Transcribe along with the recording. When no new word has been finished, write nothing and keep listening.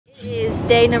It is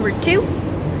day number 2.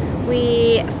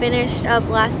 We finished up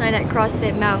last night at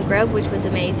CrossFit Mountain Grove, which was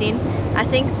amazing. I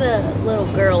think the little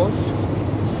girls,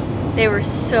 they were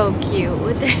so cute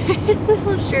with their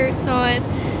little shirts on.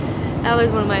 That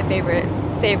was one of my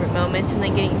favorite moments, and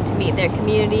then getting to meet their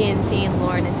community and seeing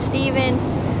Lauren and Steven.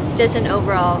 Just an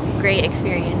overall great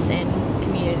experience in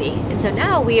community. And so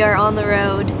now we are on the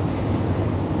road.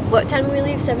 What time do we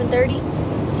leave? 7:30?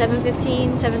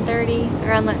 7:15, 7:30,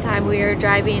 around that time. We are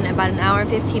driving about an hour and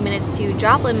 15 minutes to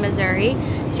Joplin, Missouri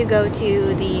to go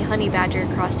to the Honey Badger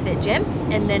CrossFit gym.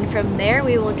 And then from there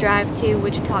we will drive to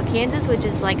Wichita, Kansas, which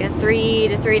is like a 3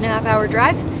 to 3.5 hour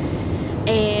drive,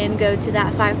 and go to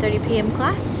that 5:30 p.m.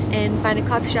 class and find a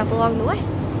coffee shop along the way.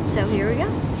 So here we go.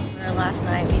 Last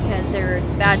night because there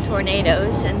were bad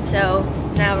tornadoes, and so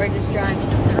now we're just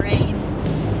driving in the rain.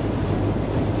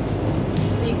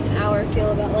 Makes an hour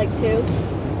feel about like 2.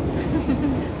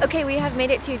 Okay, we have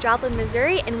made it to Joplin,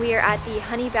 Missouri, and we are at the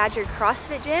Honey Badger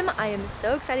CrossFit gym. I am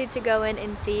so excited to go in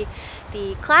and see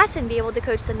the class and be able to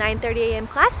coach the 9:30 a.m.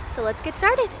 class. So let's get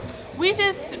started. We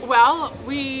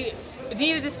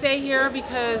needed to stay here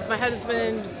because my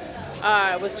husband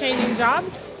was changing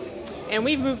jobs, and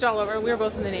we've moved all over. We were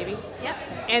both in the Navy. Yep.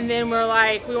 And then we're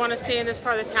like, we want to stay in this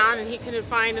part of the town, and he couldn't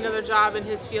find another job in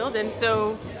his field, and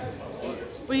so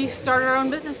we started our own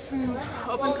business and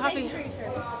opened coffee. Thank you for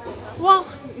your service. Well,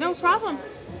 no problem.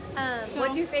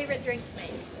 What's your favorite drink to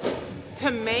make?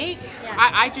 To make? Yeah.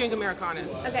 I drink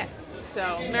Americanos. Okay. So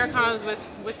Americanos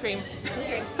with cream.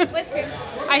 With cream.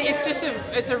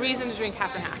 It's a reason to drink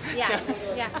half and half. Yeah.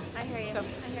 Yeah. I hear you. So,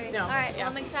 I hear you. no, All right. yeah.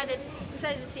 Well, I'm excited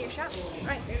to see your shop. All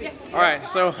right. Yeah. All right,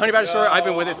 so Honey Badger store, I've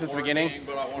been with it since the beginning.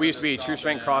 We used to be True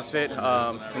Strength CrossFit,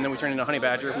 and then we turned into Honey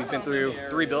Badger. We've been through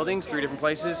 3 buildings, 3 different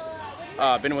places.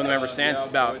 Been with them ever since.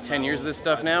 About 10 years of this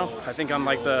stuff now. I think I'm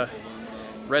like the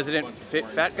resident fit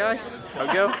fat guy. I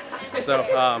would go.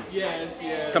 So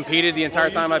competed the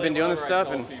entire time I've been doing this stuff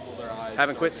and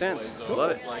haven't quit since.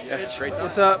 Love it. Yeah, it's great time.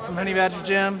 What's up from Honey Badger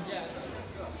Gym?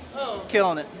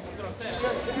 Killing it.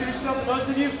 Introduce yourself to most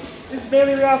of you. This is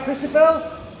Bailey Real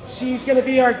Christopher. She's going to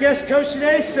be our guest coach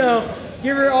today, so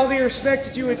give her all the respect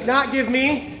that you would not give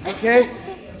me, okay?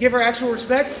 Give her actual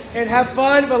respect and have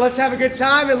fun, but let's have a good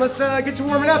time and let's get to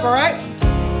warming up, all right?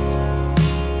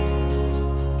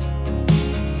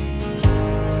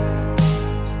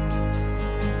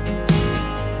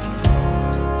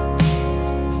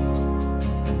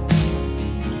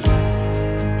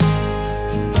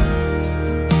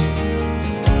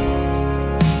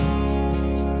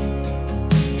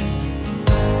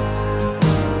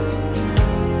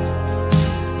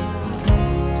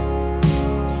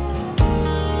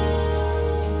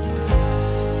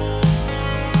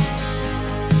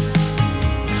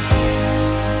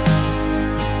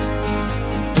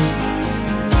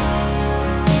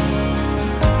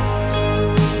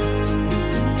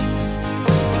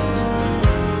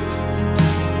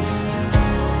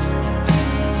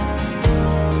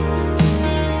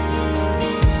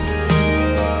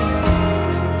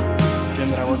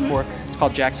 It's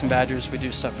called Jackson Badgers. We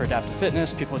do stuff for adaptive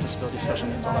fitness, people with disabilities, special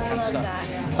needs, all that kind of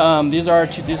stuff. These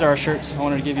are our shirts. I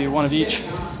wanted to give you one of each.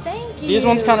 Thank you. These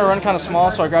ones kind of run kind of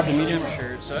small, so I grabbed a medium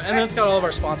shirt. So, and then it's got all of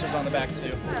our sponsors on the back too.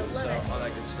 So all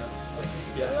that good stuff.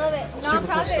 I love it. Super cool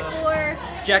Nonprofit stuff.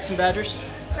 for Jackson Badgers.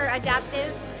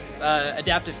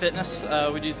 adaptive. Fitness.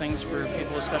 We do things for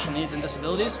people with special needs and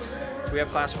disabilities. We have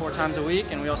class 4 times a week,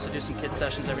 and we also do some kids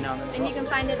sessions every now and then. And you can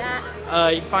find it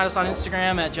at? You can find us on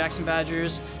Instagram at Jackson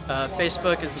Badgers.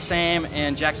 Facebook is the same,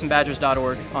 and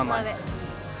jacksonbadgers.org online. Love it.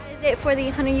 That is it for the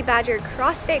Honey Badger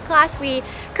CrossFit class. We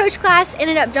coached class,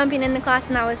 ended up jumping in the class,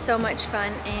 and that was so much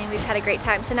fun, and we just had a great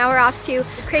time. So now we're off to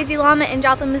Crazy Llama in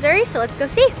Joplin, Missouri, so let's go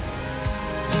see.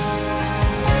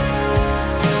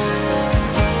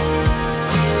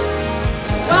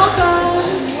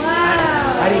 Welcome!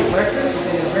 Wow! I need breakfast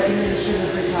and recommended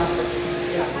sugar-free coffee.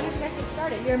 How did you guys get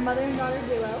started? You're a mother and daughter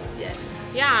duo?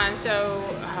 Yes. Yeah, and so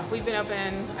we've been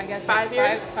open, I guess, 5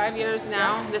 years. 5 years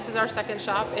now. This is our second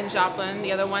shop in Joplin.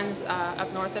 The other one's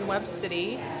up north in Webb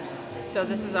City. So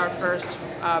this is our first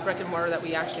brick and mortar that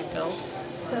we actually built.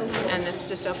 So and this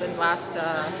just opened last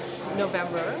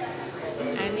November.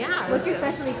 And yeah. what's your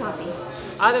specialty coffee?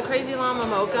 The Crazy Llama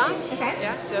Mocha. Okay.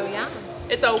 Yeah. So yeah.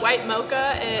 It's a white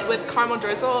mocha with caramel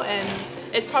drizzle, and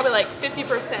it's probably like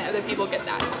 50% of the people get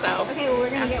that. So. Okay, well we're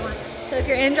gonna get one. So if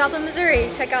you're in Joplin, Missouri,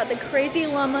 check out the Crazy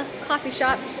Llama coffee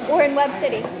shop, or in Webb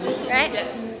City, right?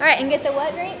 Yes. All right, and get the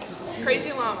what drink?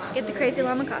 Crazy Llama. Get the Crazy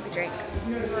Llama coffee drink.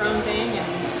 Our own thing.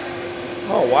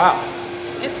 And Oh, wow.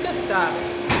 it's good stuff.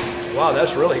 Wow,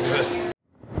 that's really good.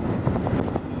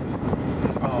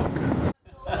 Oh,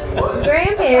 okay.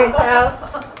 Grandparents'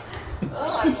 house.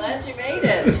 I'm glad you made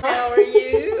it. How are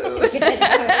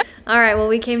you? All right, well,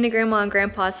 we came to Grandma and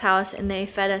Grandpa's house and they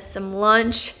fed us some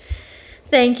lunch.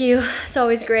 Thank you. It's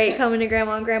always great coming to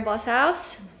Grandma and Grandpa's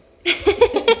house.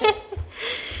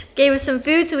 Gave us some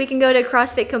food so we can go to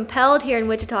CrossFit Compelled here in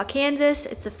Wichita, Kansas.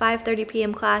 It's a 5:30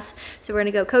 p.m. class, so we're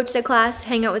gonna go coach the class,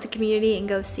 hang out with the community, and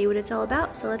go see what it's all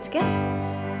about. So let's go.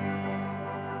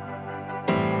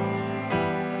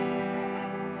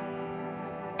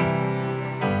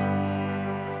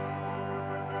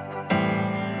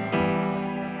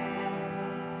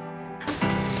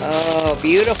 Oh,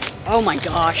 beautiful. Oh my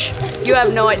gosh. You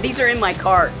have no idea. These are in my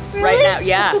cart right now.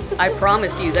 Yeah, I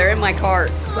promise you, they're in my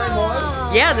cart. Same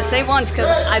ones? Yeah, the same ones,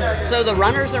 so the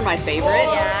runners are my favorite,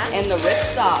 Yeah. and the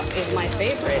ripstop is my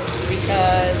favorite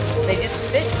because they just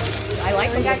fit. I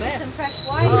like them We the got you best. some fresh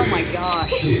white. Oh my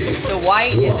gosh. The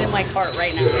white is in my cart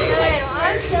right now. Good.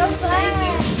 I'm so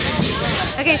glad.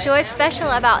 Okay, so what's special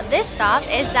about this stop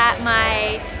is that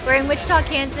we're in Wichita,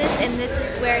 Kansas, and this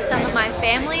is where some of my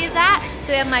family is at.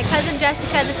 So we have my cousin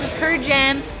Jessica, this is her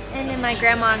gym, and then my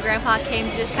grandma and grandpa came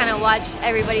to just kind of watch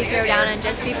everybody throw down and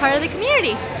just be part of the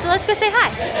community. So let's go say hi.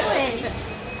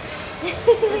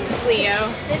 This is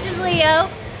Leo. This is Leo.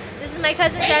 This is my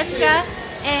cousin Jessica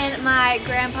and my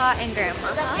grandpa and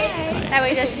grandma. Hi. That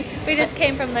we just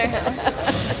came from their house.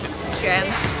 It's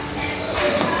gym.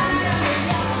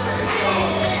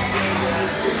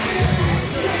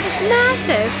 It's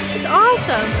massive. It's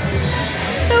awesome.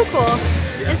 So cool.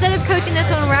 Instead of coaching this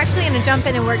one, we're actually going to jump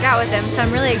in and work out with them, so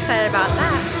I'm really excited about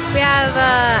that. We have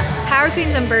power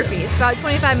cleans and burpees, about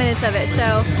 25 minutes of it,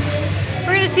 so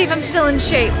we're going to see if I'm still in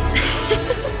shape.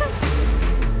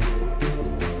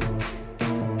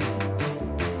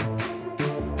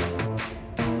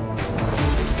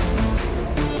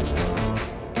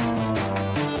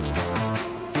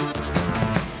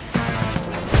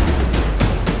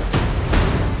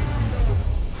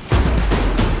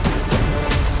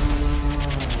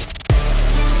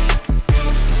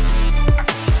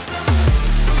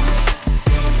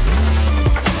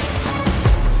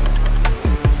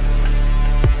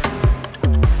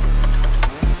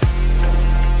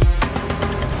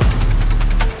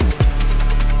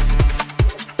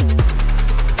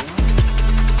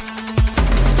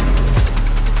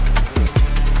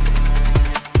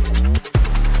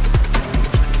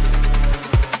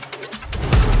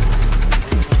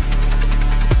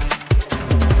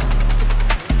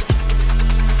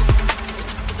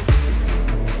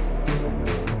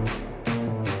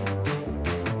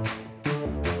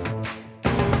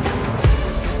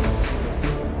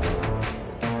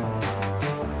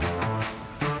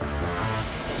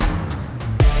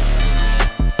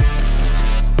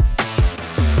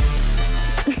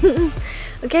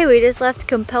 Okay, we just left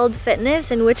Compelled Fitness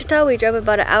in Wichita. We drove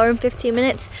about 1 hour and 15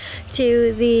 minutes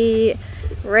to the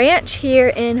ranch here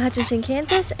in Hutchinson,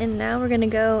 Kansas, and now we're gonna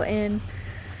go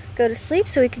to sleep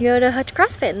so we can go to Hutch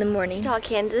CrossFit in the morning. Wichita,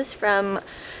 Kansas from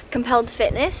Compelled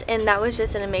Fitness, and that was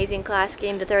just an amazing class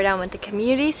getting to throw down with the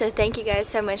community, so thank you guys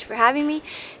so much for having me.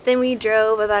 Then we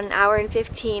drove about 1 hour and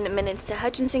 15 minutes to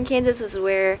Hutchinson, Kansas,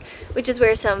 which is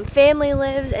where some family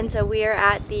lives, and so we are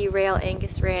at the Rail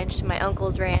Angus Ranch, my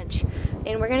uncle's ranch,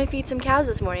 and we're gonna feed some cows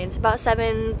this morning. It's about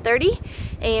 7:30,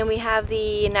 and we have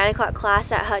the 9 o'clock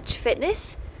class at Hutch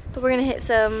Fitness, but we're gonna hit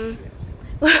some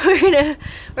we're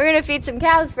gonna feed some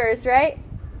cows first, right?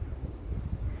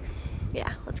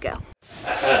 Yeah, let's go.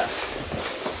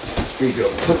 Here you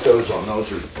go. Put those on.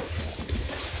 Those are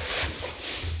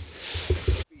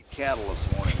feed cattle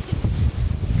this morning.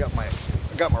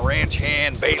 I got my ranch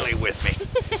hand Bailey with me.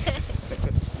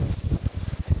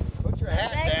 Put your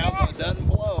hat down so it doesn't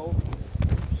blow.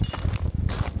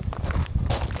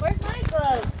 Where's my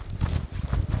gloves?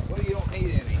 Well, you don't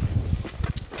need any.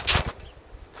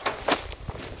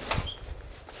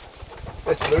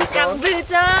 Put your boots Got on. my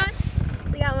boots on.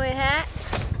 We got my hat.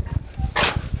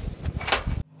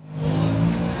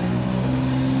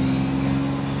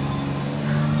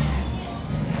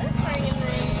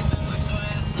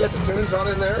 You got the tunes on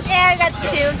in there? Yeah, I got the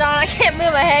tunes on. I can't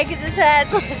move my head because this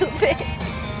hat's a little bit.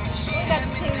 We got the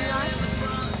tunes on.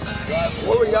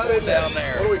 What do we got in down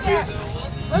there? What are we feeding?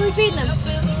 What are we feeding them?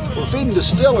 We're feeding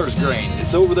distillers grain.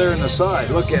 It's over there on the side.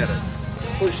 Look at it.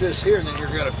 Push this here, and then you're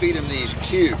going to feed them these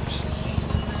cubes.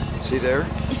 See there?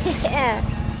 Yeah.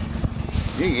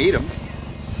 You can eat them.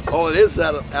 All it is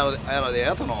out of the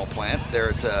ethanol plant. There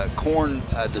at corn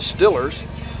distillers.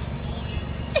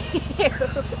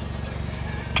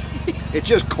 It's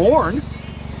just corn.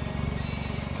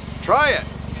 Try it.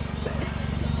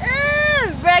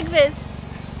 Breakfast.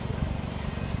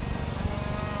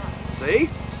 See?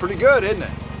 Pretty good, isn't it?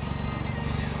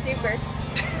 Super.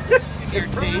 your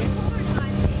teeth.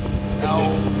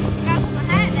 No. I gotta put my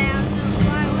hat down so it'll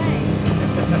fly away.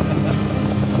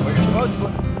 Where you're supposed to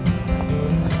put.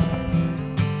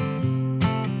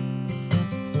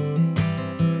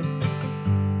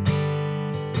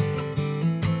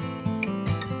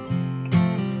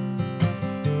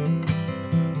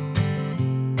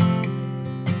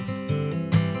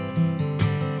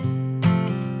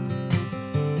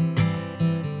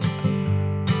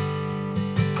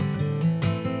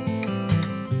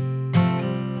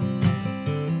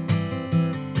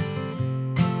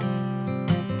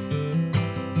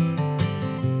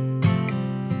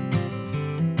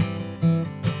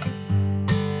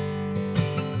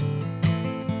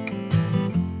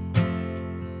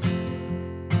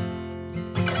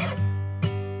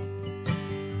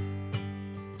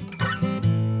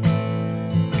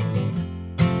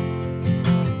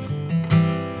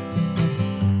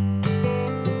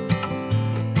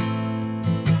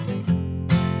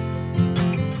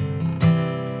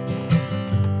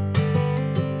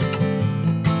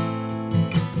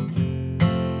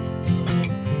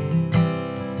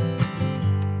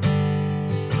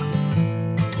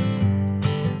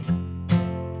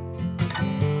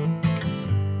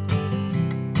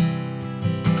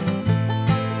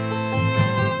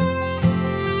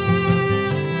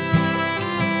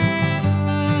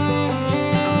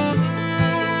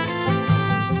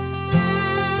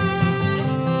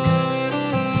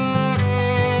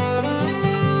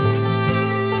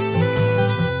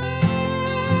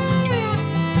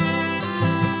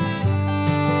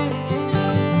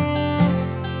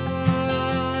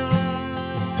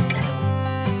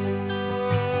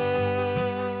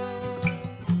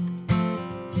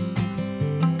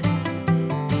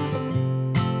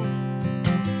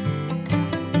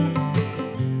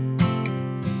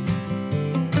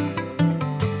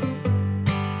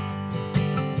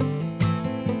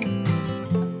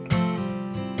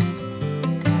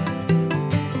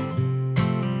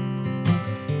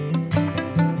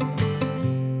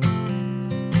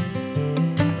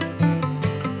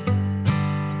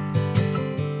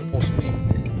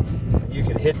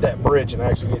 Hit that bridge and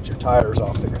actually get your tires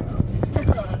off the ground.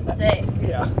 Sick.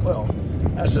 Yeah, well,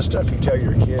 that's the stuff you tell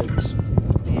your kids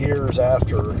years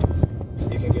after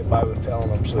you can get by with telling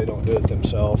them so they don't do it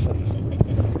themselves. And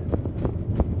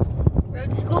Road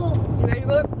to school. You ready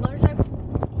to motorcycle?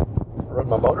 I rode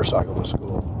my motorcycle to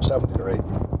school, 7th grade.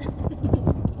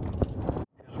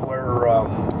 Is where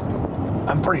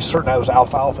I'm pretty certain that was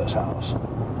Alfalfa's house.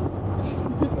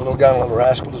 The little guy in Little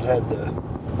Rascals that had the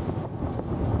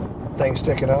thing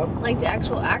sticking up. Like the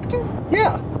actual actor?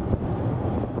 Yeah.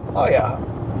 Oh yeah.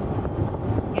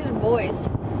 You guys are boys.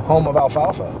 Home of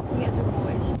Alfalfa. You guys are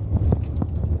boys.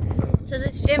 So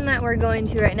this gym that we're going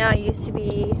to right now used to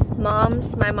be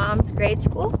my mom's grade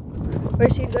school, where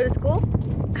she'd go to school.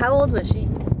 How old was she?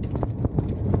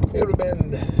 It would have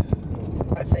been,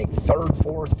 I think, 3rd,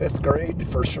 4th, 5th grade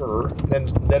for sure.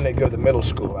 Then they'd go to the middle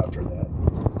school after that.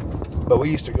 But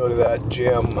we used to go to that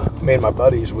gym. Me and my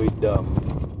buddies, we'd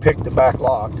pick the back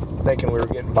lock, thinking we were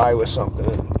getting by with something.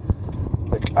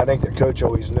 And I think the coach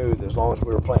always knew that as long as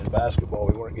we were playing basketball,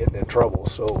 we weren't getting in trouble.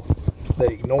 So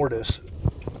they ignored us,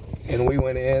 and we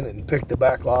went in and picked the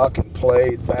back lock and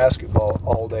played basketball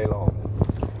all day long.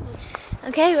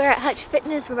 Okay, we're at Hutch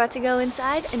Fitness. We're about to go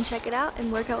inside and check it out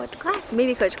and work out with the class.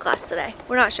 Maybe coach class today.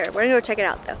 We're not sure. We're gonna go check it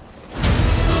out though.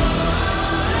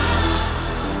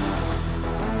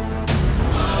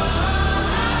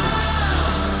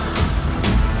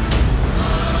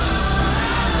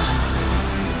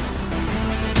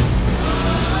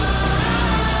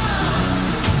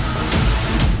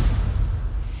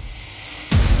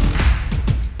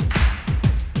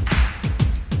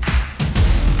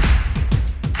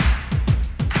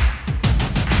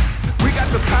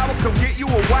 Come get you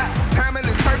a watch. Timing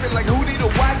is perfect like who need a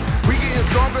watch. We getting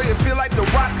stronger, it feel like the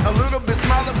rock. A little bit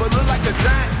smaller, but look like a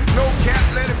giant. No cap,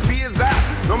 let it fizz out.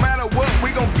 No matter what,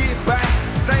 we gon' get back.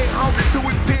 Stay hungry till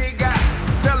we pig out.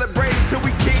 Celebrate till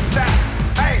we kicked out.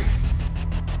 Hey,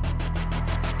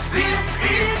 this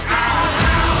is our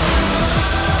house.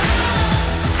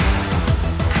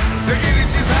 The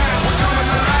energy's high, we're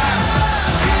coming alive.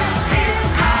 This is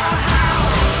our house.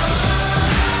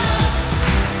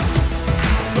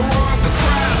 The roar of the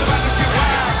crowd's about to get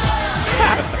wild.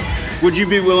 Would you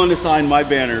be willing to sign my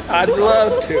banner? I'd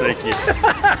love to. Thank you.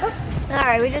 All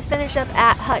right, we just finished up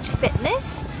at Hutch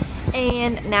Fitness,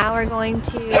 and now we're going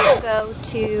to go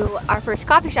to our first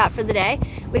coffee shop for the day.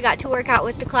 We got to work out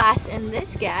with the class, and this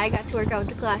guy got to work out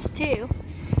with the class too.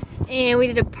 And we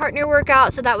did a partner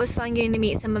workout, so that was fun getting to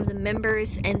meet some of the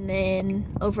members, and then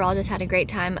overall just had a great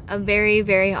time. A very,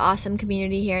 very awesome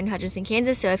community here in Hutchinson,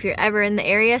 Kansas. So if you're ever in the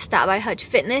area, stop by Hutch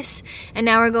Fitness. And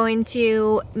now we're going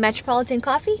to Metropolitan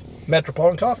Coffee.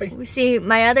 Metropolitan Coffee. We see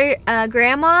my other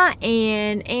grandma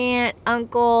and aunt,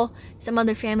 uncle, some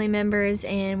other family members,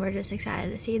 and we're just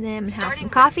excited to see them and have some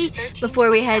coffee before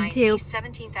we head to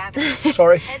 17th Avenue.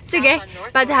 Sorry. It's okay.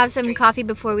 About to have some coffee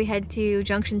before we head to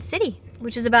Junction City,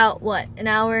 which is about, what, an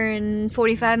hour and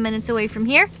 45 minutes away from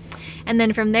here. And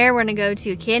then from there, we're gonna go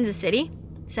to Kansas City.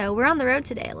 So we're on the road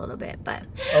today a little bit, but.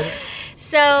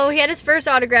 So he had his first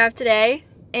autograph today,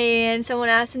 and someone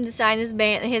asked him to sign his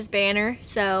banner,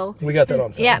 so. We got that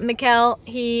on film. Yeah, Mikkel,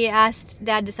 he asked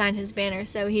Dad to sign his banner,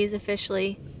 so he's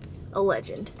officially a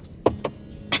legend.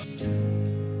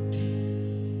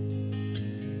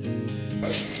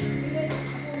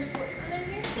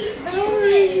 How are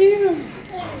you?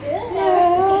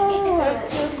 Oh,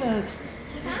 goodness.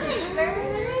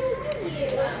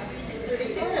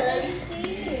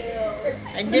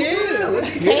 I do.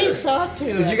 Kay saw to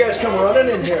it. Did you guys come running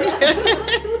in here?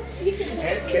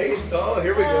 Aunt Kay's. Oh,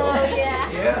 here we go.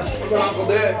 Yeah. What about Uncle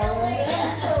Dick?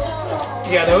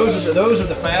 Yeah, those are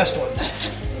the fast ones.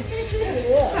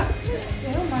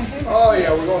 Oh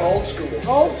yeah, we're going old school.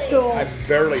 Old school. I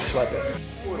barely slept in.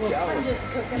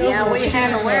 Yeah, we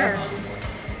had to wear.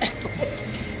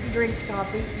 Drinks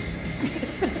coffee.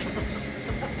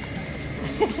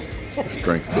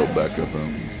 Strength built back up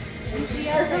on.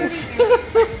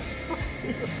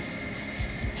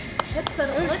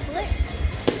 Let's lick.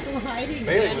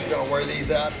 Bailey was going to wear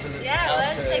these out to the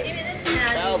let's give me them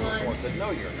snazzy ones. I said,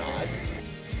 no, you're not.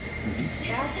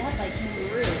 That's like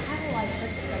kangaroo.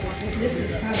 This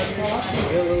is kind of soft.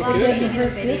 While I'm making a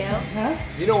video.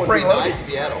 You know what would be nice if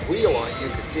you had a wheel on it, you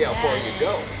could see how far you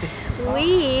go.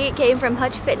 We came from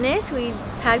Hutch Fitness. We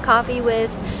had coffee with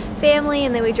family,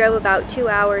 and then we drove about 2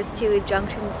 hours to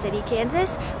Junction City,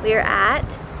 Kansas. We are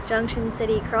at Junction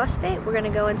City CrossFit. We're gonna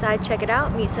go inside, check it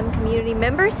out, meet some community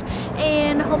members,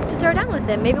 and hope to throw down with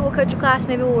them. Maybe we'll coach a class,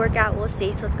 maybe we'll work out, we'll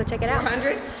see. So let's go check it out.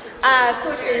 400.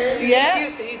 Push in. Yeah.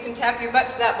 So you can tap your butt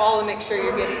to that ball and make sure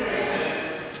you're getting.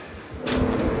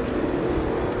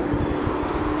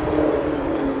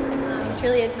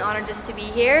 Truly, it's an honor just to be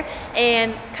here,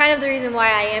 and kind of the reason why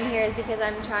I am here is because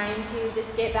I'm trying to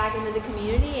just get back into the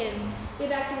community and get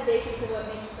back to the basics of what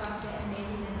makes CrossFit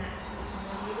amazing, and that's each one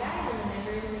of you guys and the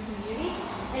members in the community.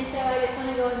 And so I just want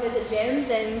to go and visit gyms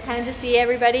and kind of just see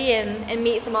everybody and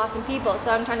meet some awesome people.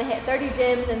 So I'm trying to hit 30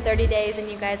 gyms in 30 days, and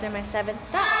you guys are my 7th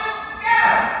stop.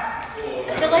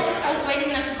 I feel like I was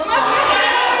waiting in a football.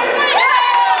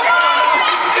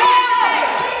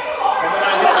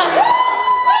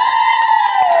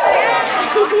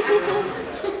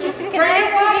 Can I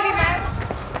give you my...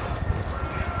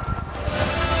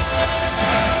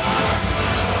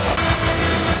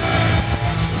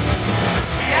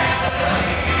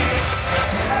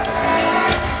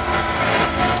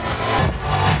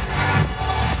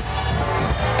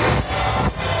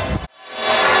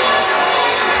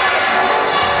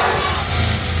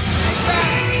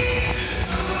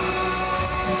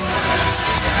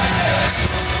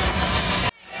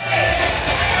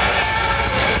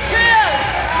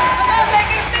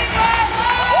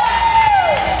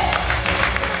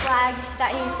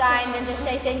 that he signed, and just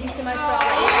say thank you so much for all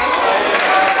that you guys do.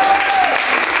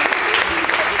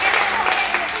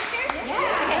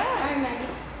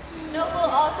 Yeah. Noble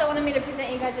also wanted me to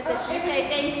present you guys with this. Just say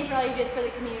thank you for all you did for the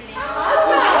community.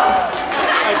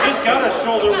 I just got a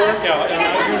shoulder workout,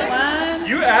 and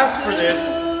you asked for this.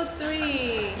 2, 3.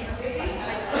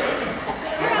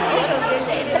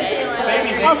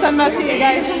 I'll send that to you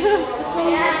guys.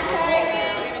 Yeah, sorry,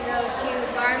 we're gonna go to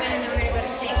Garmin, and then we're gonna go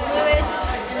to St. Louis,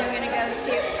 and then we're gonna go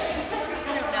to,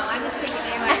 I don't know, I'm just taking a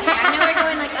name idea. I know we're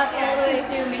going like up all the way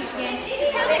through Michigan,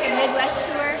 just kind of like a Midwest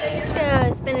tour.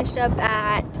 Just finished up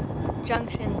at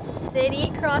Junction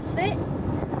City CrossFit.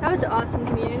 That was an awesome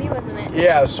community, wasn't it?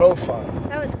 Yeah, it was so fun.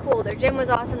 That was cool. Their gym was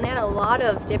awesome. They had a lot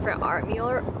of different art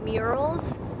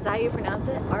murals. Is that how you pronounce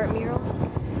it? Art murals.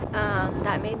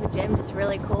 That made the gym just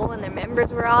really cool, and their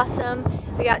members were awesome.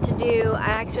 We got to do, I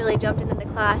actually jumped into the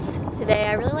class today.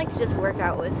 I really like to just work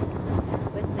out with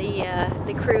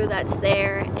the crew that's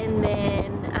there, and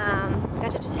then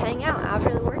got to just hang out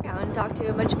after the workout and talk to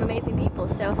a bunch of amazing people.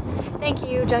 So thank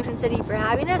you, Junction City, for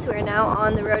having us. We're now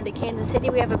on the road to Kansas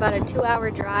City. We have about a 2-hour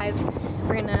drive.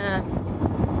 We're gonna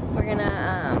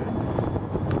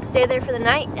stay there for the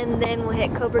night, and then we'll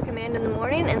hit Cobra Command in the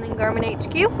morning, and then Garmin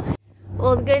HQ.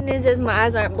 Well, the good news is my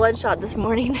eyes aren't bloodshot this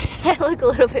morning. I look a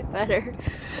little bit better.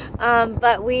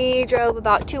 But we drove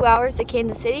about 2 hours to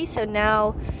Kansas City, so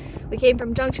now We came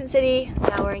from Junction City,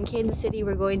 now we're in Kansas City.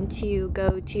 We're going to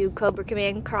go to Cobra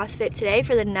Command CrossFit today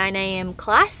for the 9 a.m.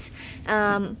 class.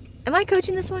 Am I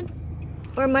coaching this one?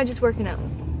 Or am I just working out?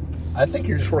 I think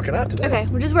you're just working out today. Okay,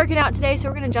 we're just working out today, so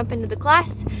we're gonna jump into the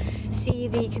class, see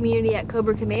the community at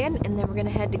Cobra Command, and then we're gonna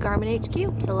head to Garmin HQ,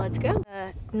 so let's go.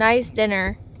 Nice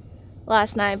dinner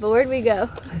last night, but where'd we go?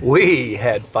 We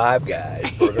had Five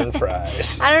Guys burger and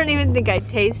fries. I don't even think I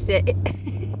tasted it.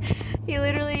 He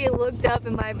literally looked up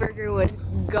and my burger was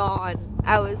gone.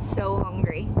 I was so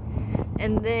hungry.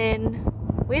 And then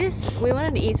we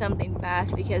wanted to eat something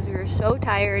fast because we were so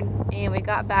tired, and we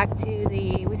got back to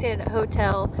we stayed at a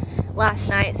hotel last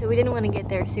night, so we didn't want to get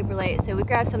there super late. So we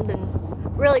grabbed something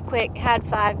really quick, had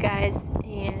Five Guys,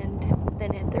 and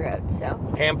then hit the road. So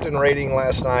Hampton rating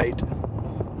last night,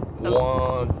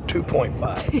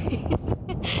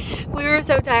 2.5. We were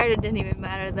so tired it didn't even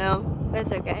matter though.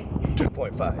 That's okay.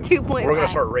 2.5. 2.5. We're gonna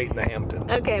start rating the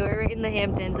Hamptons. Okay, we're rating the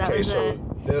Hamptons. That Okay, was so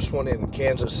this one in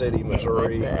Kansas City,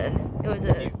 Missouri. It was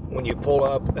a. When you pull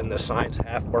up and the sign's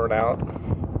half burnt out,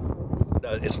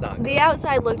 it's not good. The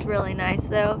outside looked really nice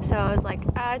though, so I was like,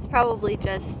 it's probably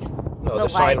just No, the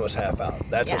sign was half out.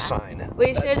 That's a sign.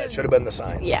 That should have been the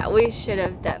sign. Yeah, we should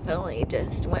have definitely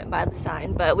just went by the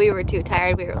sign, but we were too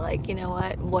tired. We were like, you know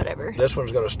what, whatever. This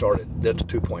one's going to start at, that's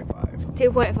 2.5.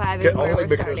 2.5 is where Only we're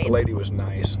because starting. the lady was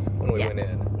nice when we went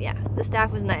in. Yeah, the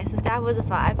staff was nice. The staff was a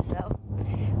 5, so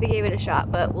we gave it a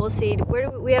shot, but we'll see. Where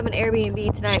do we have an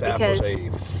Airbnb tonight? Staff because was a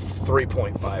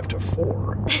 3.5 to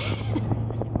 4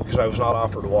 because I was not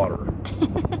offered water.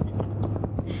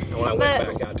 And when I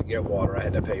went back out to get water, I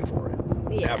had to pay for it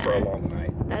after a long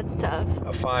night. That's tough.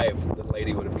 A 5, the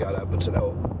lady would have got up and said,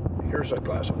 "Oh, here's a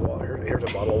glass of water. Here's a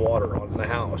bottle of water on the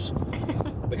house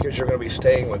because you're going to be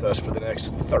staying with us for the next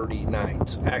 30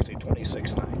 nights. Actually,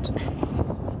 26 nights."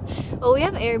 Well, we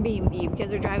have Airbnb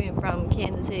because we're driving from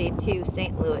Kansas City to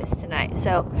St. Louis tonight,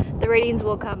 so the ratings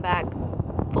will come back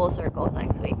full circle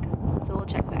next week. So we'll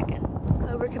check back in.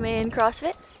 Cobra Command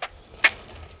CrossFit.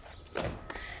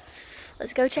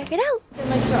 Let's go check it out. So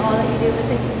much for all that you do for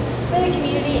the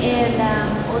community, and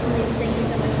ultimately just thank you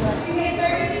so much for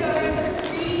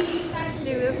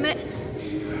new movement,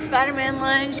 Spider-Man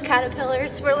lunge,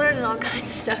 caterpillars. We're learning all kinds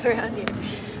of stuff around here.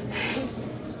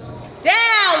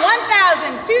 Down,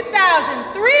 1,000,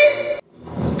 2,000, 3.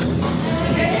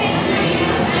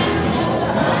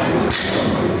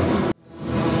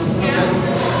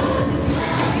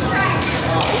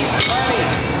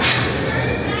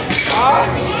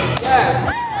 Yes,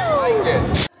 I like it.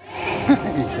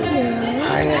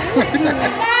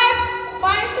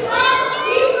 Find some room,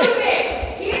 keep moving.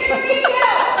 Here we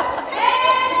go.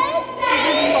 He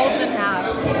just folds in half.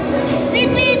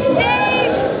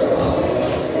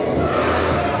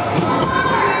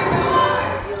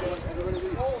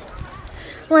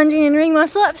 Lunging and ring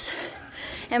muscle ups.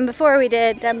 And before we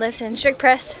did deadlifts and strict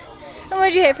press. And what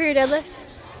did you hit for your deadlift?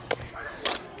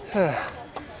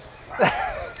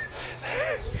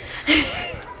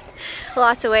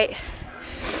 Lots of weight.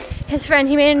 His friend,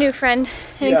 he made a new friend,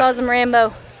 and he calls him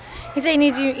Rambo. He said you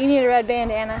need a red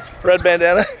bandana. Red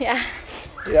bandana? Yeah.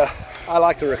 Yeah, I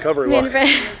like the recovery walk.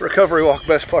 Recovery walk,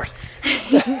 best part.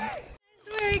 Good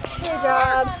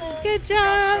job. Good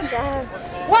job.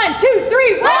 1, 2,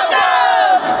 3, welcome!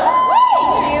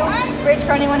 Thank you. Rich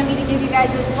Fronty wanted me to give you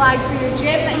guys this flag for your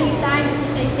gym that he signed just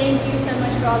to say thank you so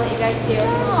much for all that you guys do.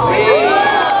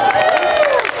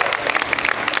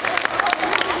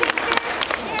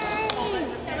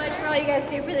 So much for all you guys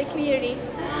do for the community.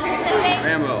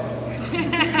 Rambo.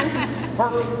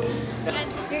 Perfect.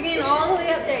 You're getting all the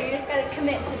way up there. You just got to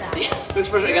commit to that. This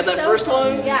first, I got that first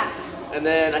one. Yeah. And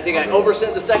then I think I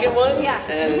oversent the second one. Yeah.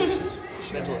 And it's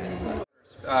mental.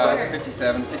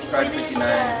 57, 55,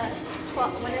 59.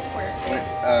 When is quarters?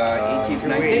 18th,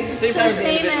 19th. Same as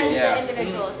the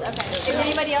individuals. Okay. Is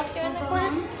anybody else doing the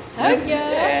quarters? Heck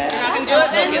yeah. You're not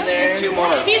gonna do it then? Two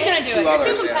more. He's gonna do it. You're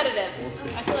others, too competitive.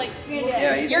 I feel like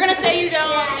you're gonna say you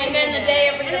don't, and then the day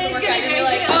everybody doesn't work out, you're gonna be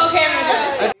like, oh, okay, I'm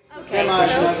gonna do it. Okay, so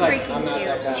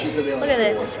freaking cute. Look at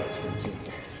this.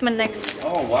 It's my next.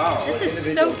 Oh wow. This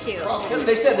is so cute.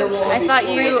 They said there will. I thought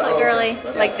you look girly.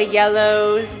 Like the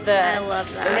yellows, I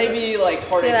love that. There may be like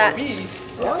part Look A at or B.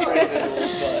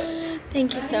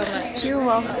 Thank you so much. You're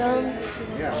welcome.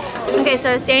 Okay, so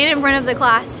I was standing in front of the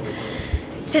class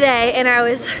today, and I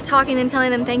was talking and telling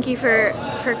them thank you for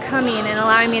coming and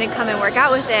allowing me to come and work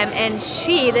out with them. And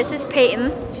this is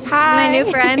Peyton. Hi. This is my new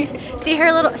friend. See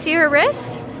her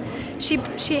wrist?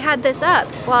 She had this up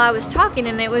while I was talking,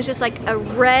 and it was just like a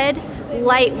red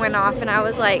light went off, and I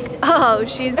was like, oh,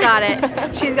 she's got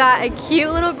it. She's got a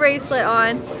cute little bracelet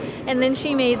on, And then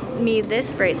she made me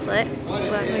this bracelet.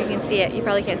 Well, you can see it. You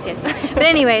probably can't see it. But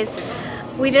anyways,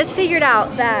 we just figured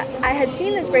out that I had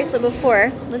seen this bracelet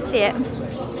before. Let's see it.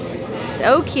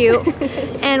 So cute.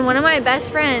 And one of my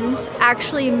best friends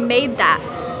actually made that.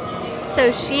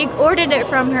 So she ordered it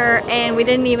from her and we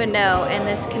didn't even know, and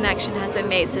this connection has been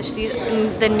made. So she's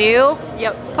the new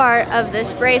part of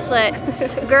this bracelet.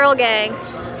 Girl gang.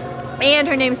 And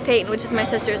her name's Peyton, which is my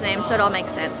sister's name, so it all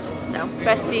makes sense. So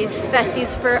besties.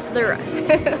 Besties for the rest.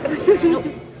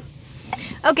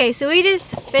 Okay, so we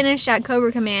just finished at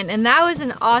Cobra Command, and that was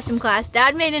an awesome class.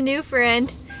 Dad made a new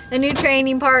friend, a new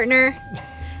training partner.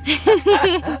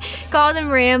 Called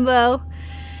him Rambo.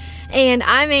 And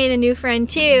I made a new friend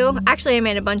too. Actually, I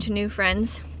made a bunch of new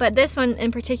friends, but this one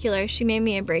in particular, she made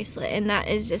me a bracelet, and that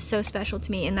is just so special to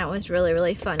me, and that was really,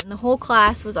 really fun. And the whole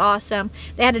class was awesome.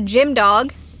 They had a gym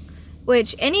dog,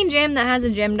 which any gym that has a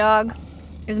gym dog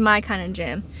is my kind of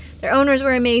gym. Their owners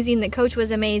were amazing, the coach was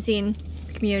amazing,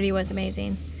 the community was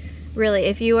amazing. Really,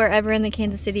 if you are ever in the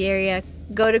Kansas City area,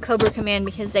 go to Cobra Command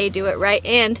because they do it right,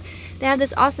 and they have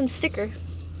this awesome sticker.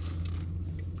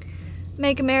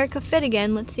 Make America fit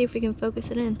again. Let's see if we can focus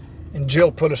it in. And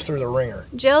Jill put us through the ringer.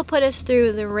 Jill put us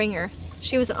through the ringer.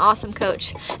 She was an awesome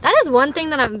coach. That is one thing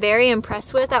that I'm very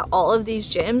impressed with at all of these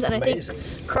gyms, and Amazing. I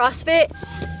think CrossFit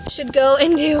should go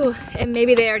and do, and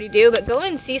maybe they already do, but go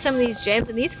and see some of these gyms,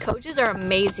 and these coaches are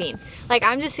amazing. Like,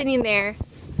 I'm just sitting there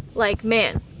like,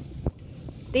 man,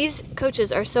 these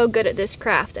coaches are so good at this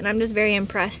craft, and I'm just very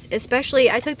impressed.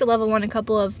 Especially, I took the level 1 a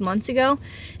couple of months ago,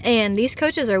 and these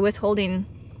coaches are withholding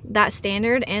that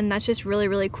standard, and that's just really,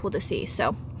 really cool to see.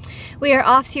 So we are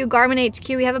off to Garmin HQ.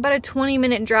 We have about a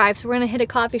 20-minute drive, so we're gonna hit a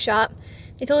coffee shop.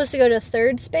 They told us to go to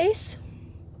Third Space.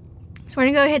 So we're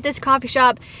gonna go hit this coffee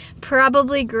shop,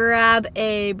 probably grab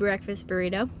a breakfast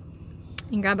burrito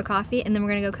and grab a coffee, and then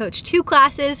we're gonna go coach 2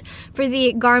 classes for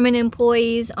the Garmin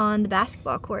employees on the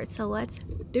basketball court. So let's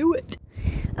do it.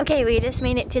 Okay, we just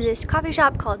made it to this coffee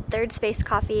shop called Third Space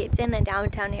Coffee. It's in the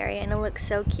downtown area and it looks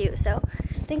so cute. So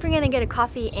I think we're gonna get a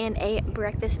coffee and a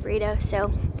breakfast burrito.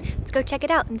 So let's go check it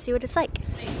out and see what it's like.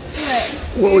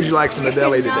 What would you like from the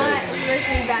deli today?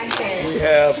 We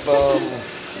have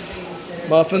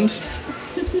muffins.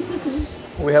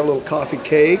 We have a little coffee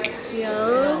cake.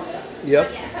 Yep.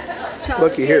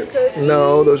 Looky here. Cookies.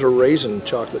 No, those are raisin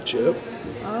chocolate chip.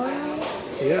 Oh.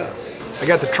 Yeah. I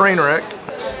got the train wreck.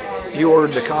 You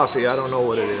ordered the coffee. I don't know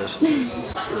what it is.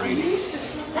 Brady.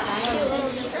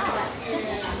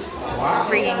 Wow. It's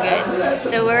freaking good.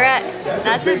 So we're at,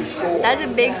 that's a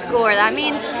big score. That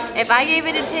means if I gave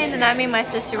it a 10, then that means my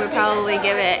sister would probably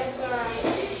give it,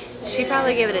 she'd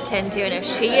probably give it a 10 too. And if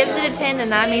she gives it a 10, then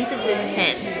that means it's a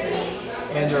 10.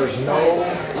 And there's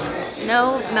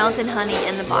no melted honey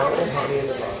in the bottom.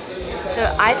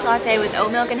 So I saute with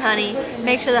oat milk and honey.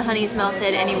 Make sure the honey's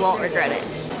melted and you won't regret it.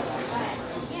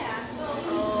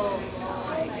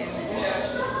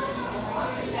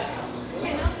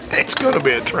 It's going to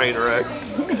be a train wreck. I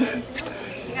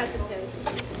got some toast.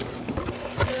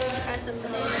 Got some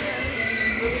bananas.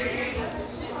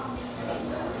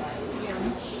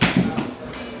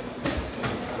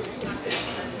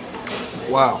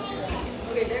 Wow.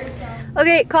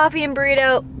 Okay, coffee and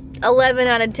burrito, 11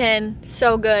 out of 10.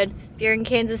 So good. If you're in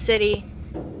Kansas City,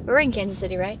 we're in Kansas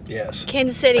City, right? Yes.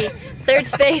 Kansas City, Third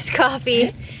Space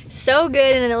Coffee. So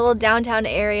good in a little downtown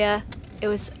area.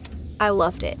 I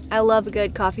loved it. I love a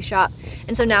good coffee shop.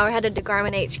 And so now we're headed to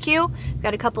Garmin HQ. We've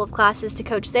got a couple of classes to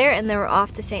coach there, and then we're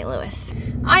off to St. Louis.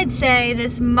 I'd say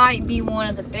this might be one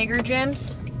of the bigger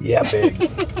gyms. Yeah, big.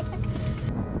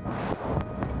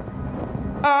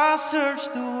 I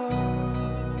searched the world,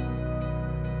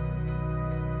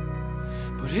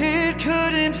 but it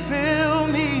couldn't fill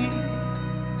me.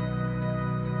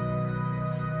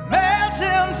 Man's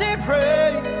empty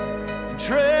praise and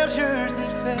treasures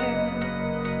that fade.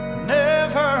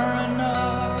 Never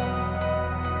enough.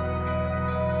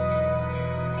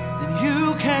 Then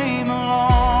you came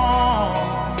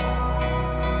along,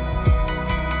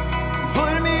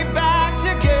 put me back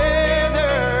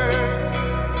together,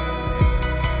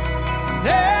 and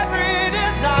every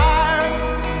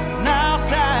desire is now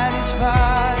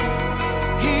satisfied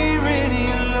here in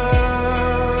your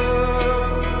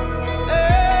love.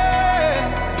 Hey.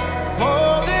 Oh.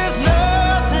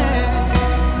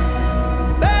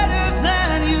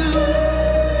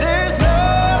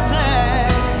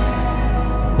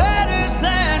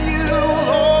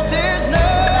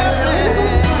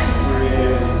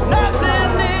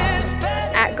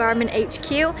 Garmin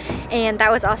HQ, and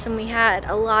that was awesome. We had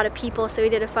a lot of people, so we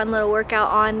did a fun little workout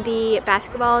on the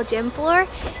basketball gym floor,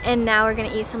 and now we're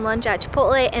gonna eat some lunch at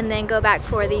Chipotle and then go back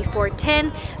for the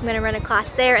 410. I'm gonna run a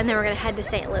class there, and then we're gonna head to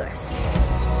St. Louis.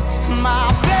 My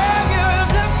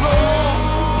failures and flaws,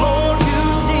 Lord,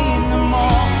 you've seen them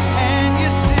all, and you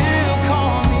still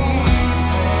call me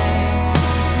friend.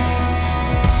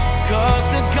 'Cause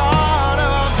the God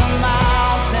of the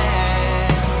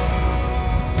mountain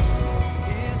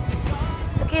is the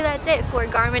God. Okay, that's it for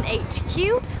Garmin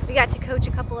HQ. We got to coach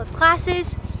a couple of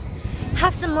classes,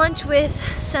 have some lunch with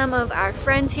some of our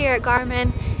friends here at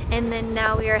Garmin, and then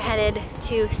now we are headed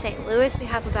to St. Louis. We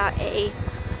have about a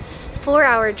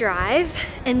 4-hour drive,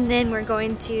 and then we're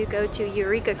going to go to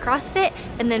Eureka CrossFit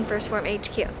and then First Form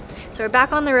HQ. So we're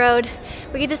back on the road.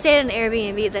 We get to stay at an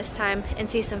Airbnb this time and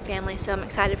see some family, so I'm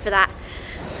excited for that.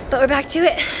 But we're back to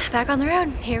it, back on the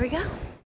road. Here we go.